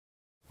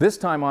This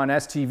time on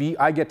STV,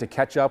 I get to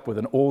catch up with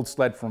an old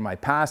sled from my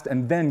past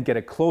and then get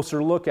a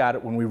closer look at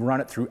it when we run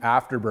it through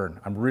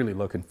Afterburn. I'm really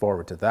looking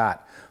forward to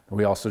that.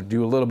 We also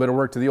do a little bit of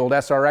work to the old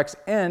SRX,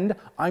 and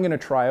I'm going to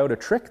try out a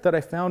trick that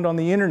I found on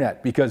the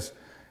internet, because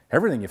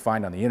everything you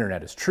find on the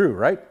internet is true,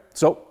 right?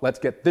 So let's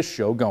get this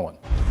show going.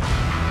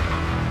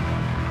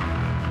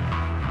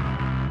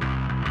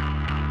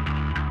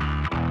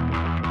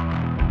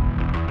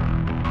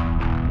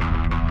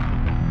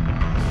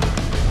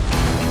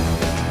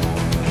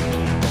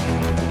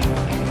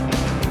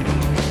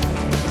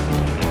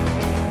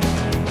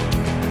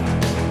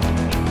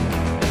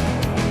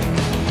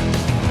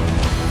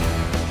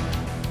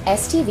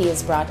 STV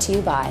is brought to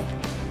you by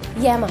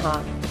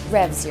Yamaha,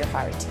 revs your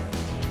heart.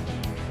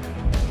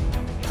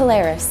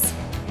 Polaris,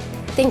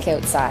 think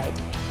outside.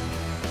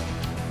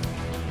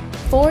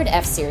 Ford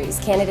F-Series,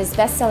 Canada's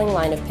best-selling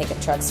line of pickup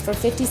trucks for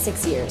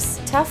 56 years.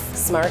 Tough,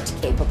 smart,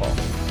 capable.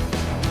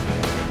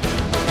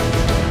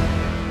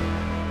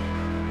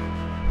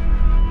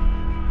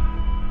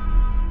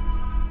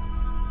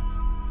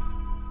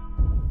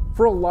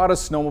 For a lot of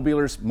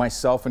snowmobilers,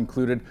 myself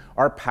included,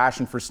 our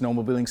passion for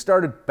snowmobiling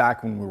started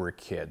back when we were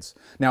kids.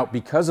 Now,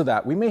 because of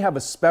that, we may have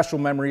a special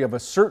memory of a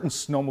certain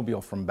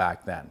snowmobile from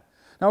back then.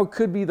 Now, it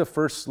could be the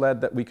first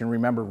sled that we can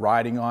remember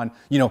riding on,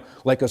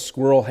 like a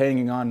squirrel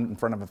hanging on in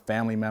front of a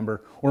family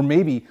member. Or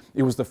maybe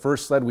it was the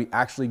first sled we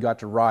actually got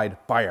to ride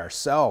by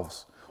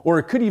ourselves. Or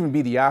it could even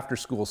be the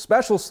after-school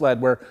special sled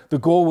where the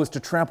goal was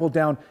to trample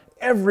down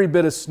every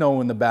bit of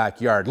snow in the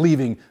backyard,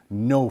 leaving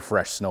no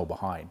fresh snow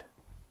behind.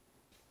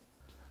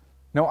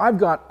 Now, I've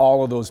got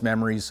all of those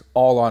memories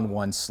all on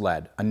one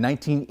sled, a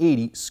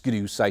 1980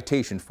 Skidoo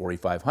Citation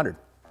 4500,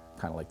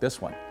 kind of like this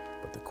one.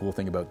 But the cool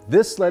thing about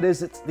this sled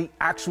is it's the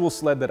actual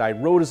sled that I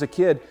rode as a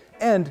kid,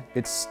 and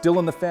it's still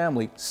in the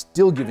family,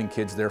 still giving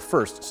kids their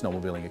first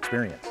snowmobiling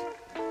experience.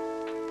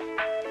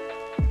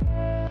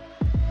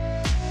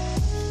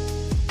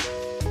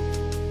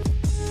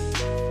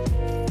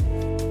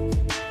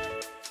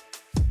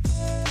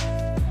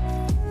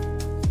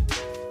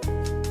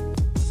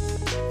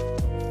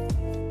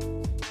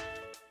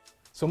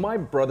 So my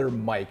brother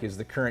Mike is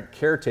the current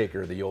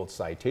caretaker of the old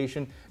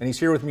Citation, and he's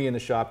here with me in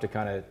the shop to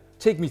kind of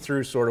take me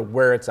through sort of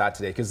where it's at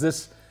today, because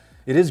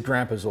it is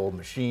Grandpa's old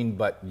machine,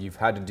 but you've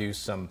had to do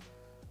some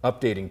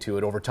updating to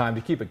it over time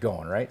to keep it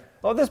going, right?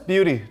 Well, this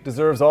beauty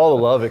deserves all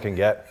the love it can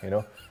get,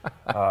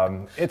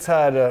 It's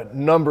had a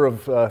number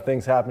of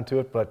things happen to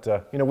it,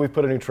 but we've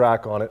put a new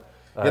track on it.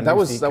 Yeah, that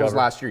was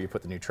last year you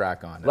put the new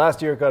track on.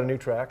 Last year it got a new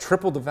track.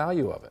 Triple the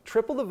value of it.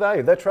 Triple the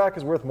value. That track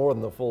is worth more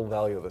than the full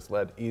value of the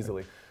sled,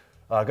 easily.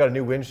 Got a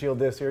new windshield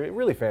this year,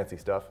 really fancy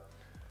stuff.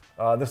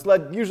 The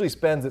sled usually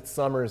spends its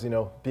summers,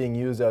 being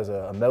used as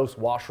a mouse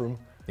washroom.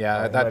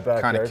 Yeah, that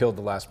kind of killed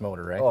the last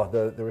motor, right? Oh,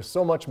 there was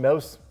so much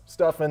mouse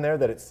stuff in there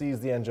that it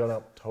seized the engine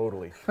up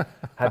totally.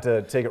 Had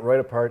to take it right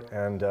apart,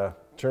 and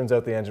turns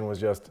out the engine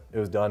was it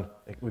was done.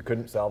 We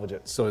couldn't salvage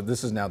it. So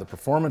this is now the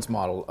performance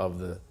model of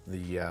the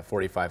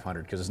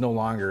 4500, because it's no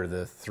longer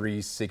the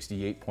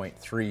 368.3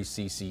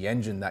 cc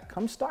engine that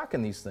comes stock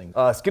in these things.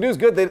 Skidoo's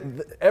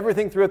good.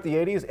 Everything throughout the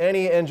 80s,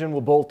 any engine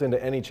will bolt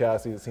into any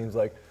chassis, it seems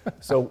like.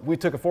 So we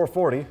took a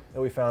 440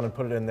 that we found and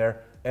put it in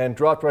there, and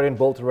dropped right in,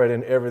 bolted right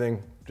in,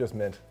 everything just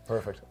mint.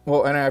 Perfect.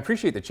 Well, and I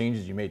appreciate the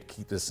changes you made to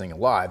keep this thing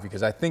alive,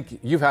 because I think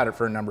you've had it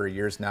for a number of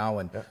years now,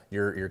 and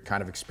you're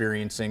kind of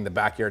experiencing the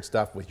backyard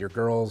stuff with your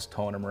girls,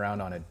 towing them around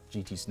on a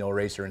GT snow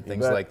racer and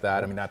things like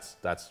that. I mean,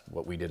 that's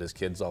what we did as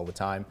kids all the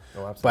time.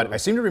 Oh, absolutely. But I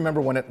seem to remember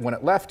when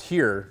it left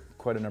here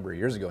quite a number of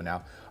years ago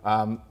now,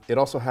 it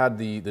also had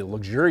the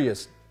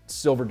luxurious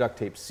silver duct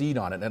tape seat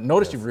on it, and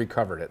notice you've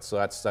recovered it, so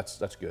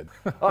that's good.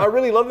 I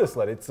really love this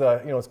sled. It's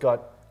it's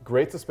got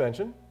great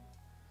suspension.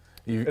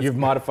 You've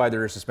modified the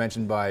rear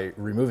suspension by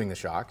removing the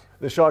shock.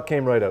 The shock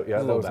came right out,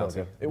 yeah. That was not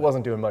good. It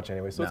wasn't doing much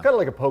anyway, so it's kind of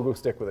like a pogo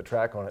stick with a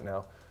track on it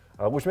now,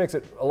 which makes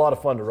it a lot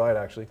of fun to ride,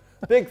 actually.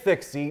 Big,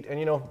 thick seat, and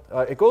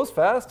it goes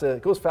fast.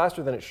 It goes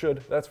faster than it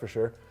should, that's for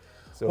sure.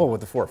 So. Well,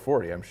 with the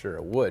 440, I'm sure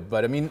it would.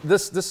 But I mean,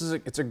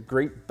 it's a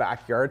great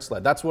backyard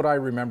sled. That's what I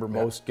remember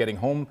most, getting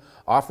home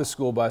off the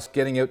school bus,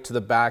 getting out to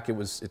the back.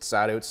 It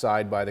sat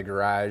outside by the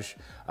garage,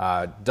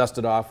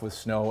 dusted off with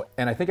snow.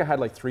 And I think I had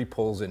like 3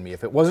 pulls in me.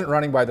 If it wasn't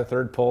running by the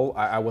 3rd pull,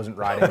 I wasn't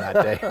riding that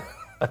day.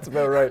 That's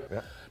about right.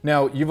 Yeah.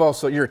 Now,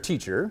 you're a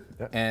teacher,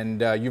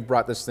 and you've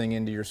brought this thing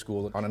into your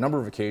school on a number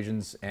of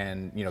occasions,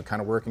 and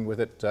kind of working with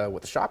it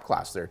with the shop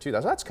class there too.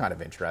 That's kind of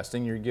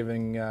interesting. You're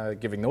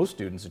giving those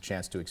students a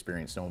chance to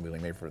experience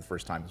snowmobiling maybe for the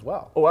first time as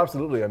well. Oh,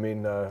 absolutely. I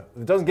mean,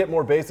 it doesn't get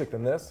more basic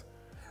than this,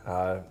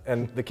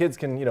 and the kids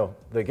can,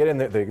 they get in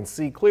there, they can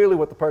see clearly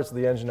what the parts of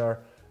the engine are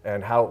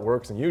and how it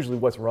works, and usually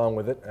what's wrong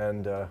with it.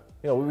 And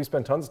we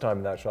spend tons of time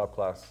in that shop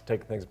class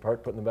taking things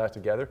apart, putting them back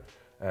together,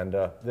 and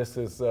this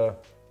is.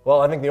 Well,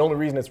 I think the only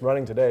reason it's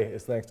running today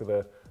is thanks to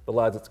the the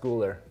lads at school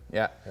there.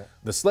 Yeah.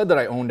 The sled that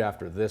I owned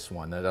after this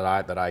one, that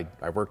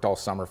I worked all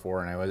summer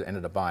for and I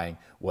ended up buying,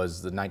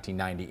 was the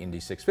 1990 Indy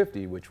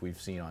 650, which we've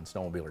seen on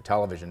Snowmobiler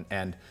television.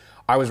 And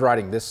I was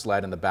riding this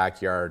sled in the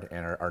backyard,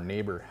 and our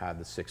neighbor had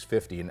the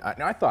 650,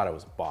 and I thought I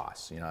was a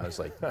boss. You know, I was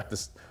like,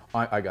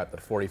 I got the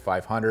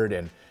 4500,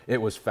 and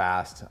it was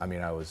fast. I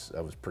mean, I was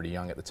pretty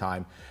young at the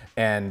time,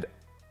 and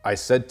I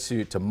said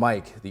to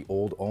Mike, the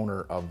old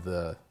owner of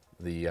the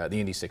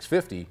Indy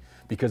 650,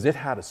 because it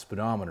had a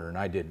speedometer and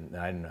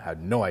I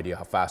had no idea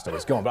how fast I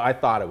was going, but I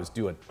thought I was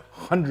doing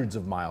hundreds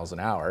of miles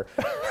an hour.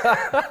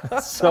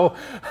 So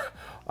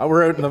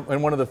we're out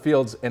in one of the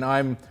fields, and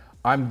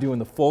I'm doing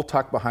the full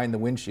tuck behind the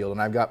windshield,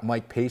 and I've got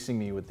Mike pacing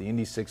me with the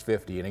Indy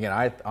 650, and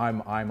again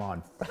I'm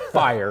on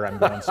fire. I'm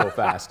going so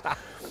fast,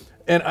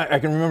 and I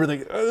can remember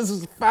thinking, oh, this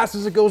is as fast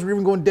as it goes. We're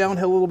even going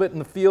downhill a little bit in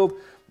the field,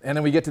 and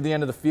then we get to the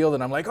end of the field,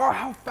 and I'm like, oh,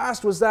 how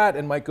fast was that?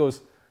 And Mike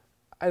goes,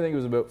 I think it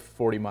was about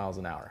 40 miles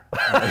an hour.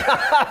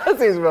 That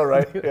seems about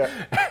right. Yeah.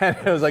 And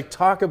it was like,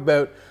 talk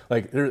about,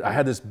 like, I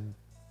had this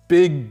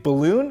big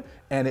balloon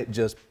and it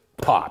just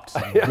popped,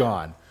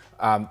 gone.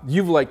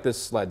 You've liked this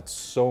sled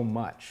so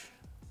much.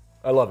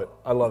 I love it.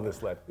 I love this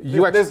sled.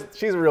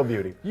 She's a real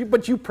beauty.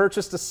 But you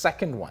purchased a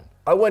second one.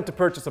 I went to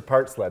purchase a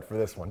part sled for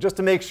this one, just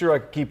to make sure I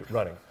could keep it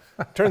running.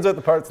 Turns out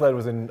the part sled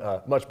was in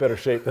much better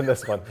shape than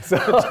this one.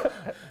 So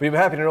we'd be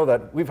happy to know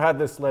that. We've had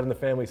this sled in the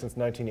family since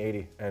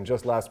 1980, and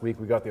just last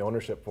week we got the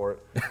ownership for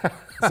it.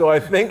 So I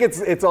think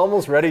it's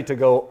almost ready to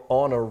go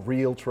on a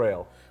real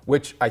trail.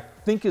 Which I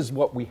think is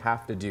what we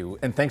have to do.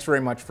 And thanks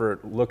very much for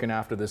looking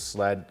after this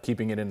sled,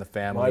 keeping it in the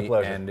family. My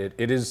pleasure. And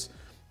it is,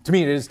 to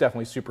me, it is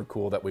definitely super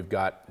cool that we've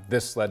got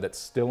this sled that's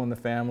still in the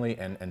family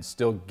and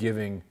still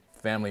giving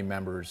family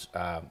members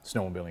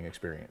snowmobiling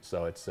experience.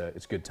 So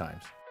it's good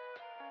times.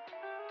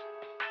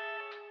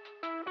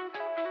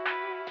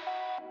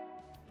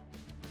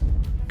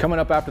 Coming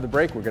up after the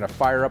break, we're going to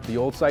fire up the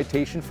old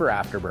Citation for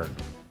afterburn.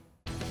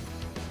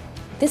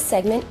 This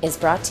segment is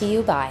brought to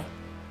you by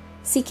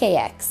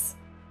CKX.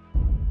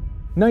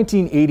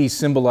 1980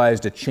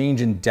 symbolized a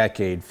change in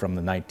decade from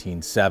the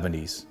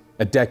 1970s,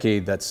 a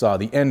decade that saw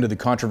the end of the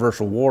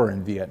controversial war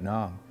in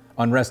Vietnam,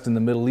 unrest in the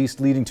Middle East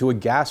leading to a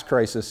gas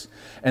crisis,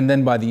 and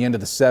then by the end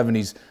of the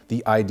 70s,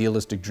 the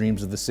idealistic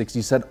dreams of the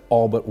 60s had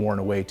all but worn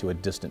away to a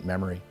distant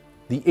memory.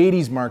 The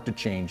 80s marked a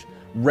change.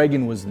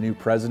 Reagan was the new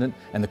president,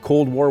 and the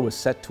Cold War was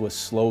set to a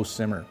slow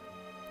simmer.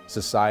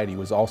 Society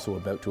was also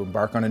about to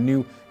embark on a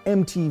new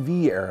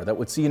MTV era that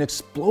would see an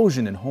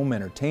explosion in home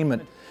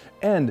entertainment,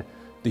 and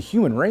the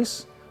human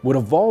race would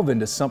evolve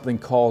into something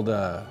called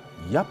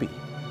yuppie.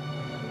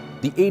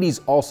 The 80s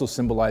also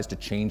symbolized a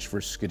change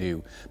for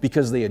Skidoo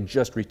because they had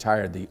just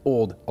retired the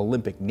old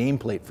Olympic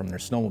nameplate from their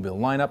snowmobile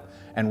lineup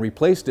and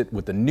replaced it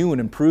with the new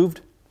and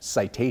improved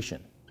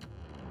Citation.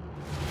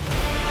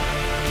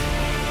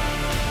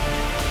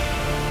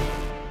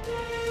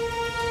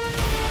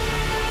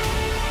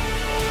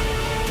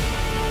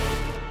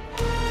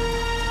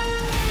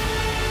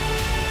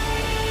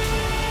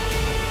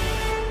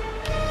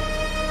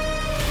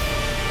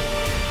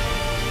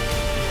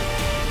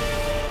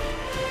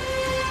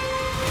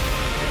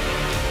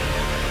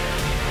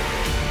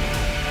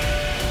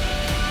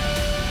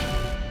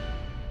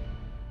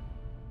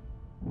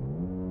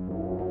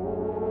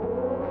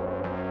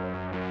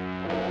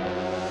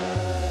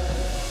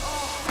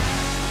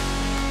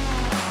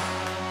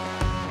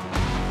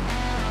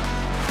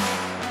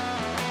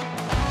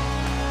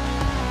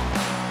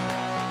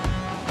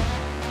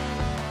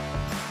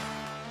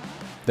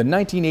 The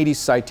 1980s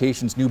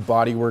Citation's new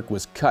bodywork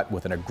was cut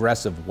with an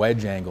aggressive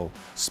wedge angle,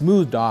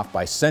 smoothed off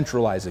by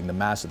centralizing the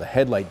mass of the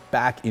headlight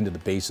back into the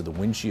base of the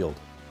windshield.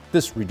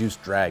 This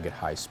reduced drag at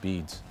high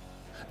speeds.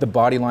 The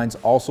body lines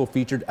also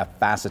featured a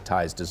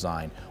facetized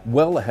design,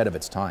 well ahead of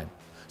its time.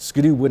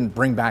 Skidoo wouldn't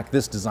bring back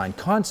this design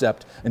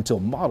concept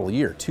until model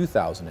year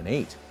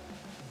 2008.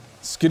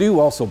 Skidoo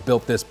also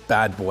built this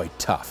bad boy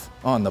tough,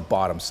 on the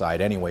bottom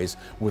side anyways,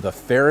 with a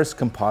ferrous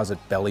composite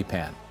belly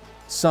pan.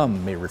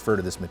 Some may refer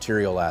to this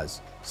material as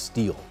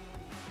steel.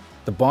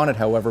 The bonnet,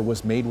 however,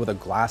 was made with a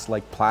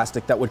glass-like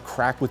plastic that would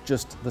crack with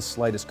just the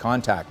slightest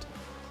contact.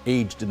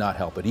 Age did not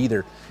help it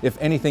either. If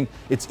anything,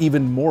 it's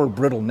even more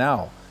brittle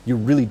now. You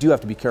really do have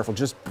to be careful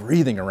just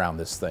breathing around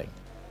this thing.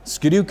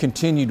 Skidoo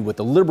continued with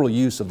the liberal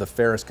use of the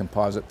ferrous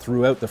composite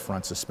throughout the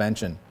front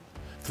suspension.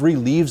 3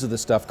 leaves of the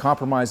stuff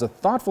compromise a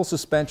thoughtful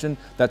suspension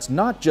that's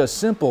not just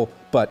simple,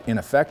 but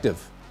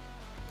ineffective.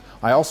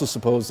 I also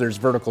suppose there's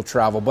vertical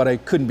travel, but I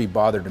couldn't be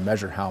bothered to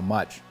measure how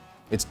much.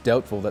 It's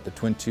doubtful that the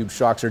twin tube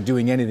shocks are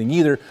doing anything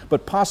either,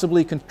 but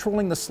possibly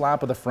controlling the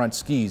slap of the front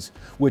skis,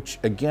 which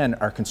again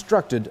are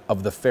constructed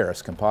of the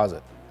ferrous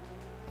composite.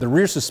 The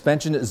rear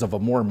suspension is of a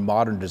more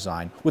modern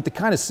design, with the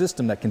kind of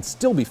system that can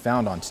still be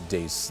found on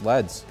today's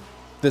sleds.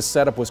 This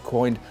setup was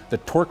coined the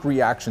torque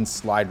reaction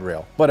slide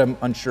rail, but I'm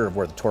unsure of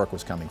where the torque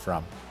was coming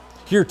from.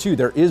 Here too,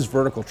 there is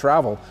vertical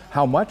travel.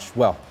 How much?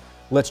 Well,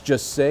 let's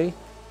just say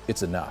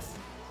it's enough.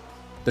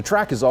 The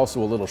track is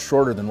also a little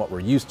shorter than what we're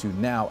used to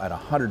now at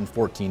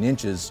 114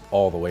 inches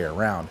all the way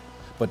around,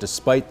 but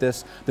despite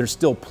this, there's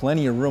still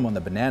plenty of room on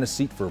the banana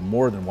seat for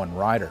more than one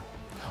rider.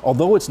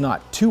 Although it's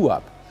not two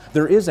up,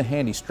 there is a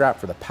handy strap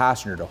for the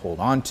passenger to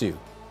hold on to.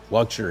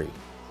 Luxury.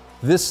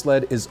 This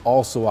sled is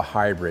also a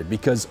hybrid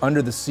because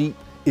under the seat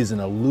is an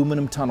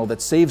aluminum tunnel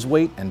that saves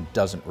weight and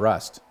doesn't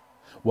rust.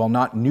 While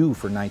not new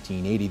for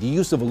 1980, the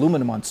use of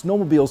aluminum on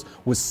snowmobiles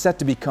was set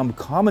to become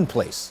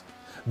commonplace.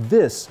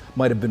 This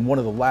might have been one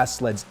of the last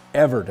sleds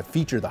ever to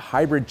feature the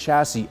hybrid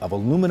chassis of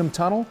aluminum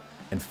tunnel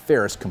and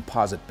ferrous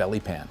composite belly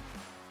pan.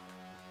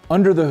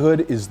 Under the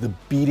hood is the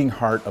beating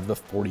heart of the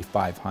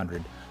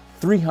 4500.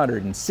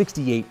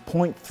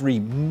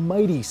 368.3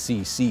 mighty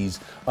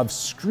cc's of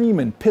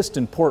screamin'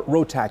 piston port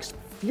Rotax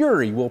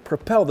fury will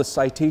propel the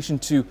Citation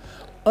to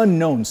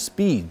unknown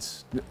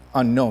speeds.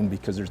 Unknown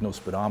because there's no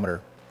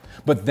speedometer.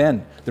 But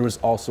then there was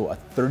also a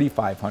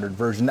 3500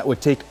 version that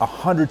would take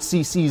 100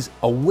 cc's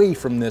away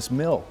from this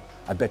mill.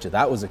 I bet you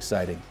that was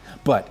exciting.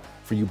 But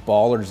for you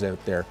ballers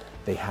out there,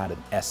 they had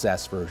an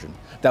SS version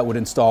that would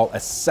install a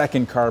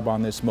second carb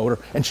on this motor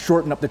and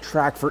shorten up the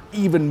track for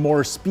even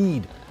more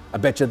speed. I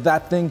bet you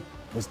that thing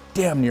was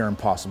damn near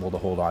impossible to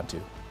hold on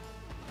to.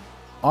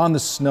 On the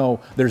snow,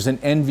 there's an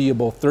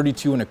enviable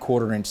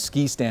 32.25-inch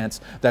ski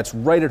stance that's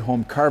right at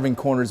home, carving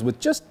corners with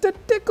just a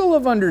tickle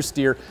of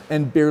understeer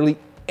and barely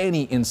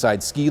any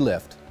inside ski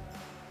lift.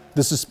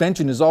 The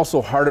suspension is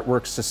also hard at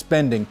work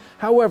suspending.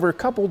 However,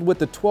 coupled with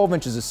the 12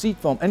 inches of seat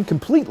foam and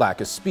complete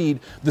lack of speed,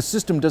 the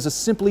system does a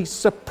simply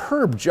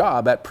superb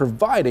job at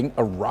providing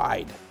a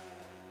ride.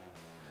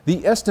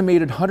 The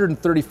estimated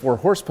 134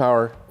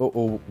 horsepower,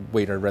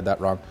 wait, I read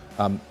that wrong.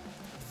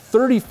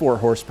 34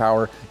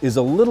 horsepower is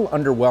a little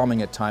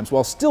underwhelming at times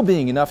while still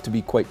being enough to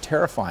be quite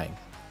terrifying.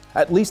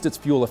 At least it's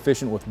fuel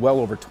efficient with well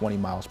over 20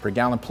 miles per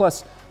gallon,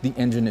 plus the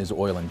engine is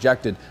oil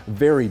injected,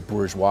 very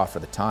bourgeois for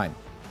the time.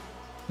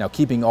 Now,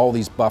 keeping all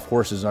these buff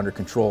horses under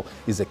control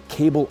is a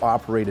cable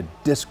operated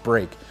disc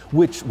brake,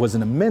 which was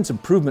an immense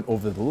improvement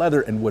over the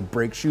leather and wood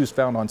brake shoes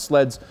found on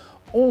sleds,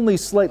 only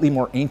slightly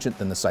more ancient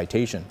than the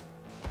Citation.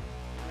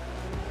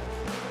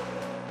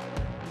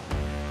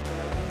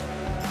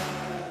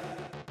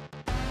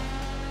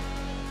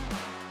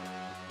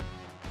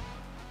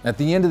 At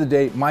the end of the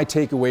day, my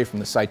takeaway from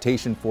the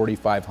Citation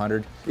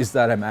 4500 is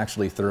that I'm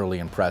actually thoroughly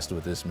impressed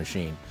with this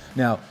machine.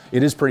 Now,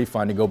 it is pretty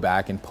fun to go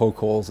back and poke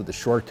holes at the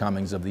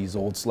shortcomings of these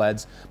old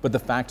sleds, but the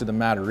fact of the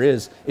matter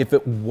is, if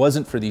it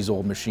wasn't for these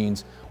old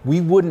machines,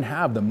 we wouldn't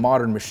have the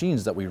modern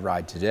machines that we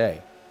ride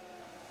today.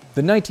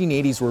 The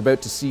 1980s were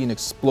about to see an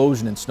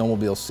explosion in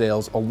snowmobile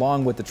sales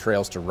along with the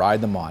trails to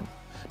ride them on.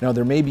 Now,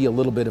 there may be a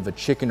little bit of a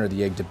chicken or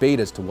the egg debate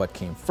as to what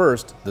came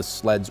first, the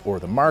sleds or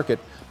the market,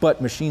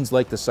 but machines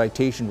like the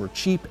Citation were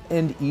cheap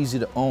and easy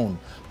to own.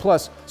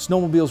 Plus,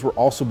 snowmobiles were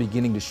also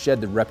beginning to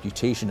shed the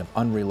reputation of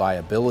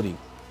unreliability.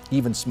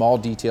 Even small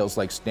details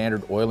like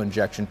standard oil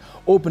injection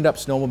opened up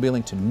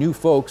snowmobiling to new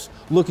folks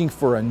looking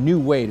for a new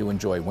way to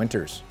enjoy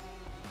winters.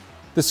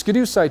 The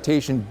Skidoo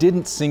Citation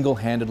didn't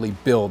single-handedly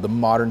build the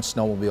modern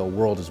snowmobile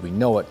world as we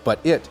know it, but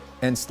it,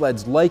 and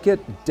sleds like it,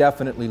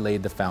 definitely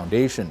laid the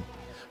foundation.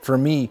 For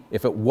me,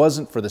 if it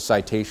wasn't for the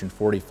Citation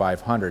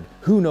 4500,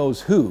 who knows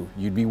who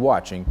you'd be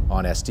watching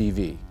on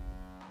STV.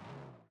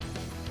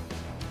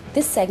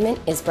 This segment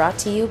is brought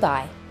to you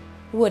by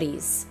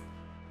Woody's.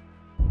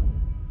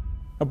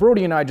 Now,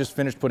 Brody and I just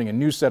finished putting a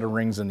new set of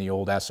rings in the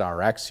old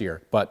SRX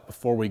here, but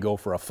before we go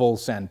for a full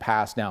send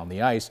pass down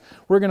the ice,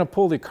 we're going to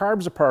pull the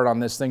carbs apart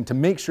on this thing to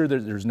make sure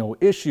that there's no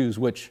issues,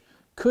 which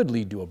could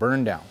lead to a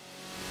burn down.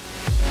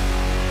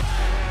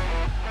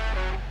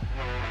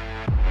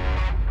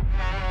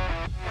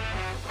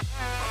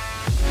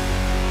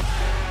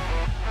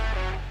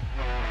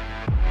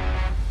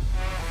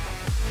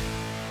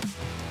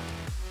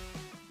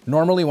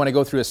 Normally when I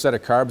go through a set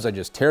of carbs, I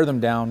just tear them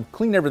down,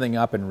 clean everything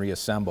up and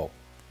reassemble.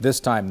 This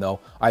time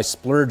though, I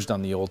splurged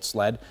on the old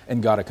sled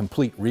and got a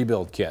complete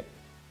rebuild kit.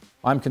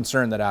 I'm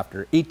concerned that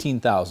after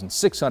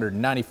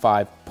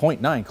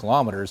 18,695.9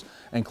 kilometers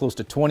and close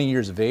to 20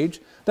 years of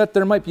age, that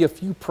there might be a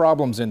few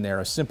problems in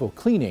there a simple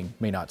cleaning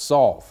may not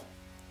solve.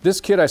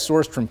 This kit I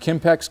sourced from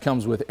Kimpex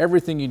comes with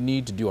everything you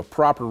need to do a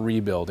proper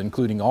rebuild,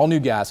 including all new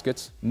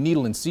gaskets,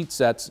 needle and seat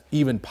sets,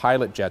 even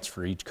pilot jets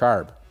for each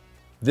carb.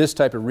 This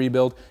type of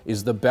rebuild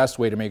is the best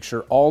way to make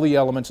sure all the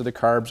elements of the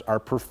carbs are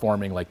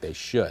performing like they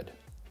should.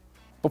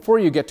 Before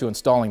you get to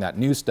installing that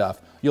new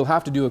stuff, you'll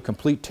have to do a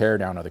complete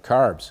teardown of the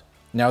carbs.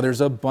 Now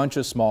there's a bunch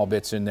of small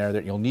bits in there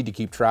that you'll need to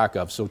keep track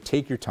of, so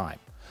take your time.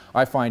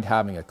 I find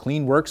having a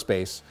clean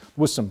workspace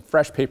with some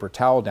fresh paper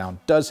towel down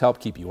does help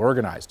keep you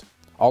organized.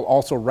 I'll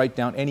also write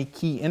down any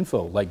key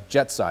info like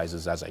jet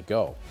sizes as I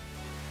go.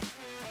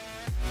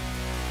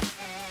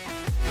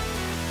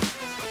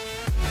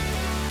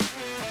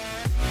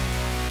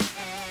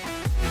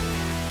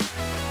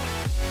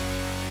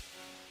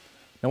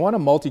 Now on a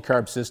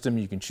multi-carb system,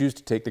 you can choose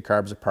to take the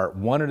carbs apart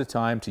one at a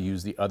time to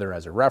use the other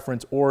as a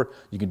reference, or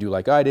you can do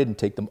like I did and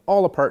take them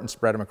all apart and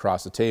spread them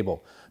across the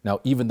table. Now,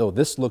 even though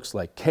this looks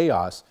like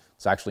chaos,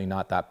 it's actually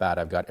not that bad.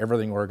 I've got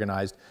everything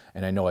organized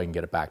and I know I can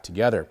get it back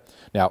together.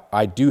 Now,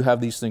 I do have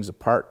these things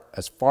apart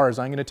as far as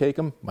I'm going to take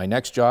them. My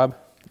next job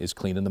is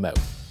cleaning them out.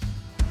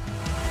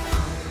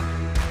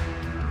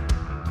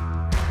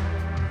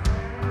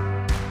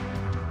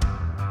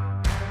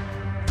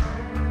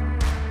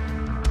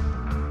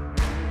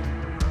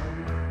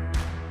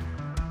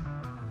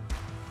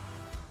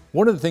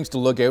 One of the things to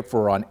look out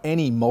for on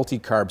any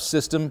multi-carb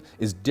system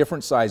is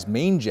different size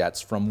main jets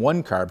from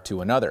one carb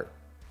to another.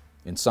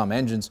 In some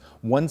engines,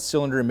 one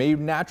cylinder may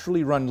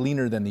naturally run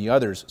leaner than the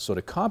others, so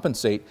to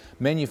compensate,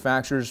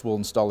 manufacturers will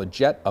install a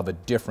jet of a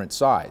different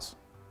size.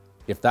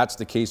 If that's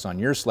the case on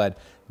your sled,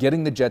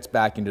 getting the jets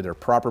back into their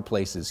proper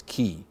place is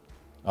key.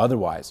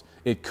 Otherwise,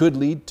 it could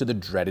lead to the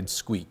dreaded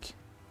squeak.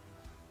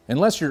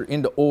 Unless you're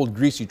into old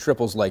greasy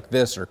triples like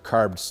this or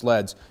carbed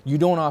sleds, you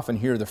don't often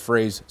hear the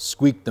phrase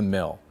 "squeak the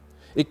mill."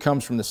 It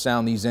comes from the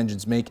sound these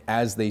engines make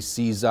as they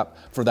seize up.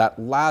 For that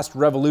last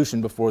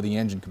revolution before the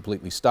engine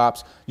completely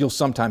stops, you'll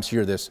sometimes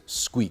hear this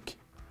squeak.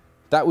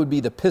 That would be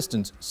the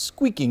pistons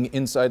squeaking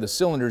inside the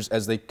cylinders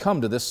as they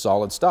come to this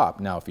solid stop.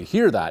 Now, if you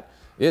hear that,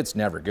 it's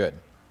never good.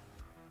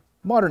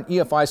 Modern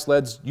EFI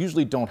sleds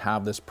usually don't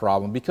have this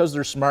problem because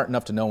they're smart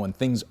enough to know when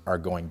things are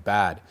going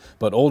bad,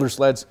 but older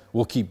sleds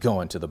will keep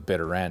going to the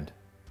bitter end.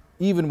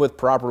 Even with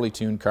properly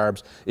tuned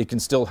carbs, it can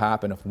still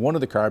happen if one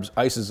of the carbs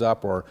ices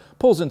up or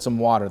pulls in some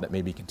water that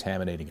may be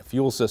contaminating a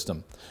fuel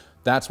system.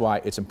 That's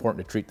why it's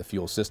important to treat the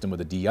fuel system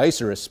with a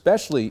de-icer,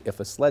 especially if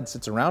a sled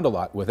sits around a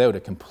lot without a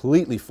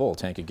completely full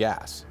tank of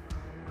gas.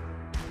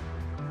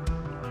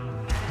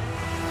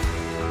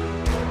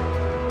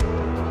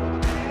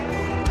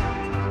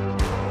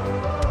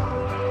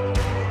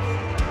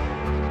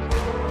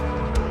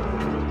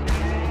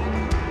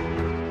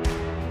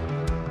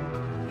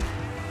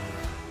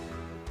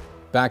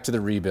 Back to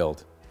the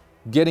rebuild.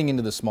 Getting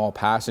into the small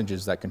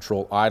passages that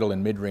control idle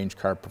and mid-range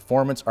carb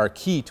performance are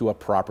key to a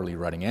properly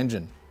running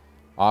engine.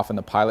 Often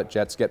the pilot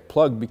jets get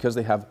plugged because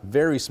they have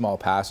very small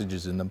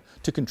passages in them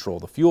to control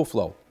the fuel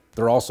flow.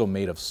 They're also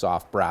made of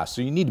soft brass,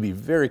 so you need to be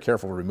very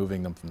careful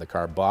removing them from the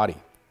carb body.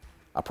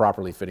 A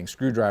properly fitting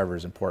screwdriver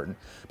is important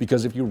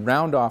because if you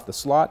round off the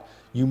slot,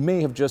 you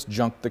may have just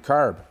junked the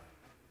carb.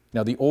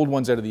 Now, the old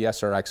ones out of the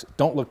SRX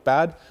don't look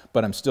bad,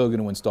 but I'm still going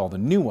to install the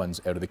new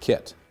ones out of the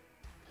kit.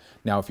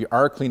 Now, if you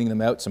are cleaning them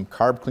out, some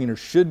carb cleaner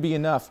should be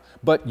enough,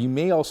 but you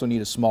may also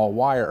need a small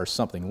wire or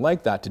something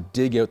like that to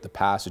dig out the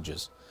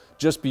passages.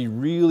 Just be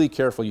really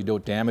careful you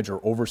don't damage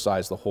or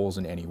oversize the holes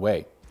in any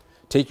way.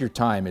 Take your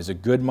time is a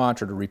good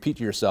mantra to repeat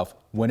to yourself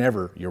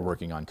whenever you're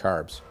working on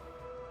carbs.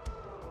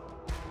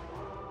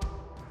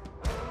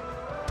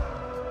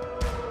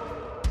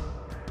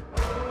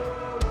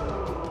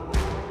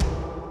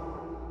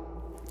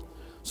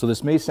 So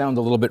this may sound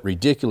a little bit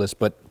ridiculous,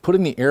 but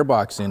putting the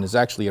airbox in is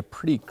actually a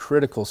pretty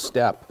critical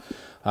step.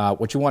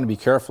 What you want to be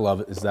careful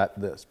of is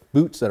that the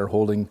boots that are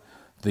holding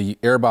the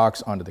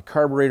airbox onto the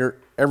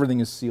carburetor, everything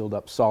is sealed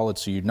up solid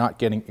so you're not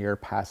getting air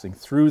passing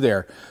through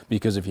there,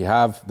 because if you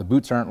have the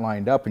boots aren't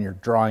lined up and you're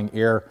drawing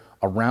air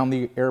around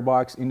the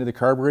airbox into the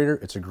carburetor,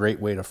 it's a great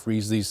way to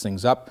freeze these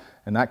things up,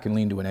 and that can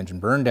lead to an engine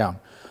burn down.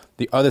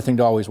 The other thing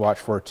to always watch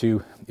for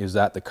too is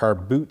that the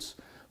carb boots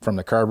from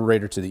the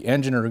carburetor to the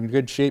engine are in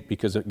good shape,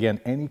 because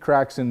again, any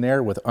cracks in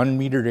there with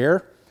unmetered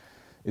air,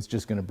 it's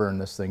just going to burn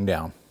this thing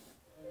down.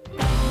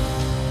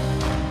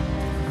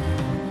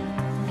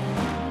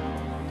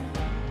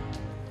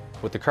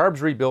 With the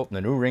carbs rebuilt and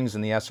the new rings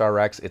in the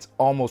SRX, it's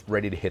almost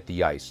ready to hit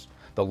the ice.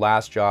 The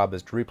last job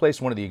is to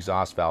replace one of the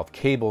exhaust valve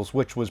cables,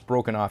 which was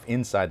broken off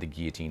inside the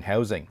guillotine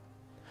housing.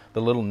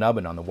 The little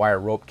nubbin on the wire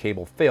rope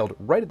cable failed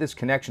right at this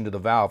connection to the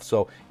valve,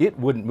 so it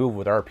wouldn't move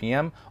with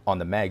RPM on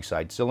the mag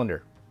side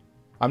cylinder.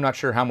 I'm not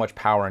sure how much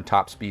power and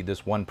top speed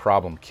this one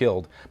problem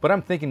killed, but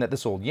I'm thinking that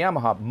this old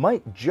Yamaha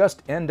might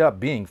just end up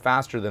being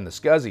faster than the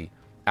Scuzzy.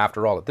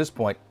 After all, at this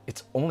point,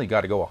 it's only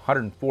got to go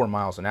 104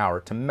 miles an hour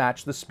to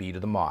match the speed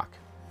of the Mach.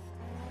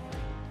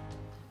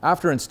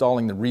 After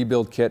installing the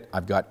rebuild kit,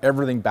 I've got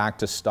everything back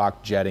to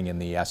stock jetting in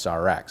the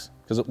SRX,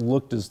 because it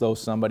looked as though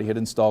somebody had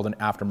installed an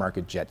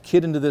aftermarket jet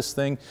kit into this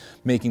thing,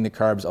 making the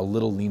carbs a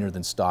little leaner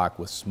than stock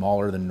with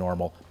smaller than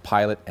normal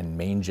pilot and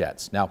main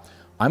jets. Now,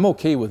 I'm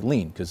okay with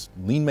lean, because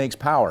lean makes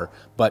power,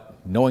 but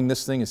knowing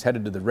this thing is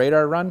headed to the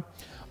radar run,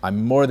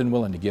 I'm more than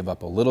willing to give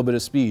up a little bit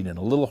of speed and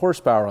a little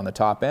horsepower on the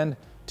top end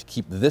to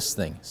keep this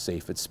thing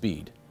safe at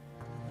speed.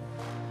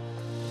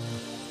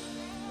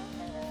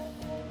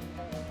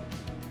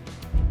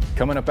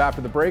 Coming up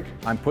after the break,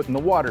 I'm putting the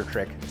water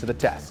trick to the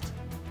test.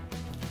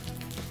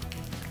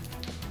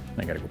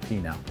 I gotta go pee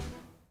now.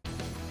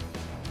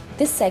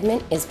 This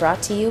segment is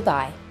brought to you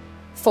by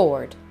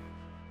Ford.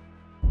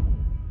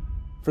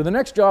 For the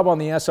next job on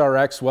the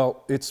SRX,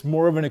 well, it's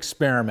more of an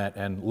experiment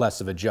and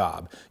less of a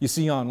job. You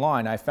see,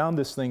 online, I found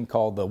this thing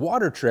called the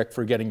water trick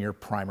for getting your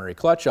primary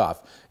clutch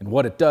off. And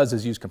what it does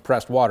is use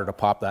compressed water to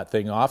pop that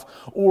thing off,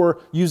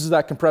 or uses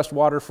that compressed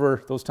water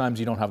for those times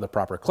you don't have the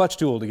proper clutch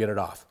tool to get it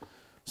off.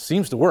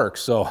 Seems to work,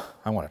 so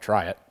I want to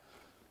try it.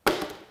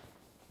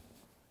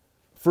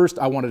 First,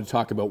 I wanted to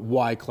talk about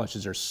why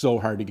clutches are so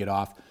hard to get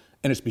off,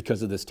 and it's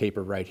because of this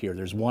taper right here.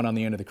 There's one on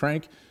the end of the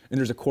crank, and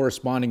there's a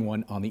corresponding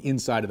one on the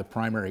inside of the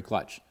primary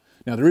clutch.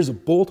 Now there is a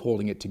bolt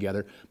holding it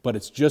together, but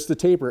it's just the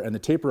taper and the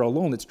taper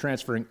alone that's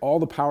transferring all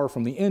the power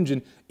from the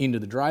engine into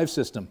the drive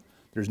system.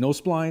 There's no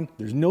spline,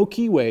 there's no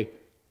keyway,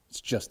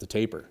 it's just the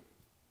taper.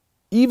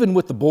 Even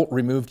with the bolt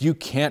removed, you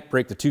can't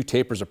break the two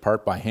tapers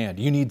apart by hand.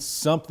 You need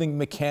something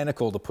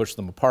mechanical to push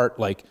them apart,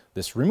 like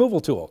this removal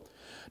tool.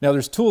 Now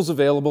there's tools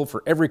available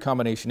for every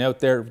combination out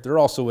there. They're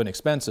also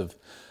inexpensive,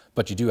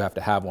 but you do have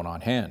to have one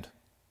on hand.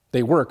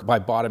 They work by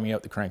bottoming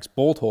out the crank's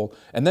bolt hole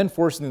and then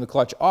forcing the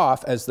clutch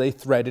off as they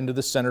thread into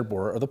the center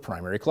bore of the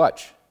primary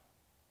clutch.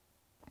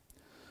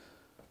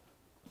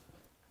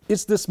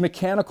 It's this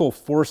mechanical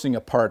forcing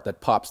apart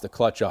that pops the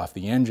clutch off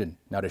the engine.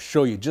 Now to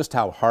show you just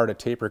how hard a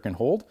taper can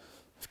hold,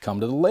 I've come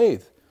to the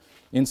lathe.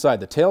 Inside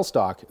the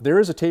tailstock, there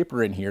is a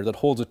taper in here that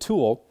holds a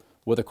tool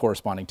with a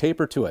corresponding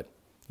taper to it.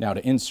 Now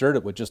to insert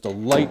it with just a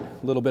light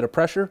little bit of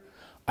pressure,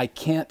 I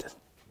can't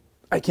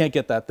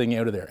get that thing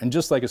out of there. And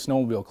just like a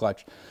snowmobile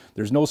clutch,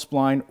 there's no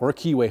spline or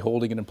keyway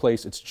holding it in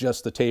place, it's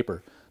just the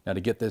taper. Now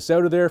to get this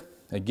out of there,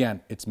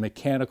 again, it's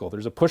mechanical.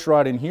 There's a push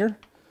rod in here,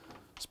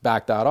 let's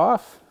back that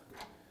off,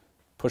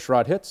 push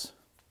rod hits,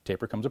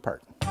 taper comes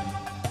apart.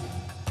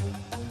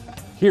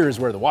 Here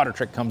is where the water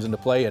trick comes into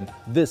play, and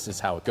this is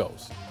how it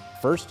goes.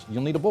 First,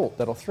 you'll need a bolt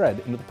that'll thread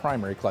into the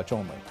primary clutch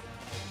only.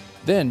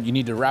 Then you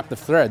need to wrap the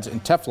threads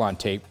in Teflon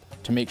tape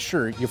to make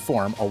sure you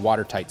form a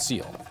watertight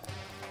seal.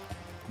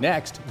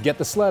 Next, get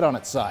the sled on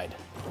its side.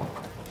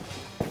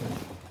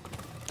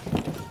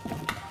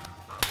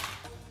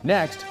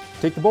 Next,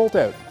 take the bolt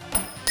out.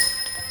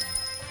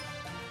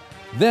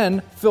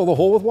 Then, fill the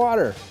hole with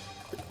water.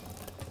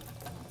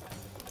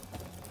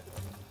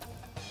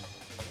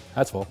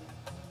 That's full.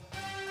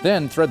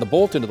 Then, thread the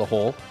bolt into the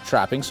hole,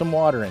 trapping some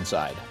water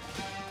inside.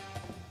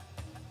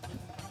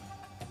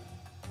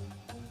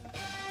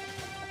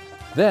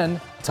 Then,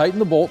 tighten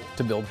the bolt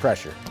to build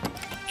pressure.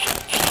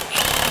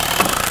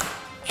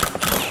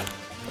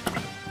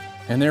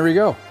 And there we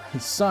go.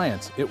 It's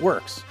science. It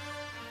works.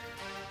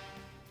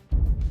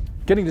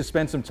 Getting to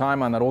spend some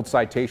time on that old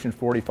Citation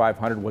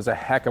 4500 was a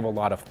heck of a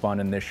lot of fun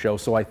in this show,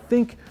 so I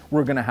think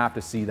we're going to have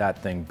to see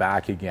that thing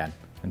back again.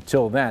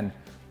 Until then,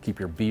 keep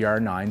your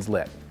BR9s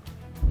lit.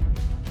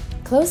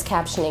 Closed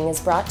captioning is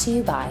brought to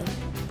you by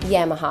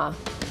Yamaha.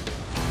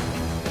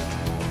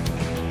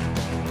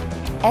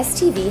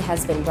 STV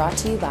has been brought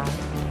to you by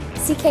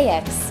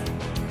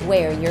CKX,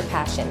 wear your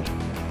passion.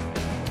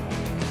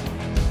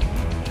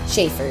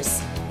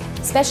 Schaefer's,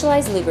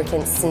 specialized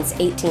lubricants since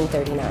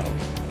 1839.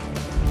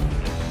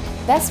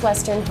 Best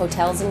Western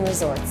Hotels and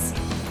Resorts,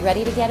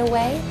 ready to get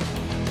away?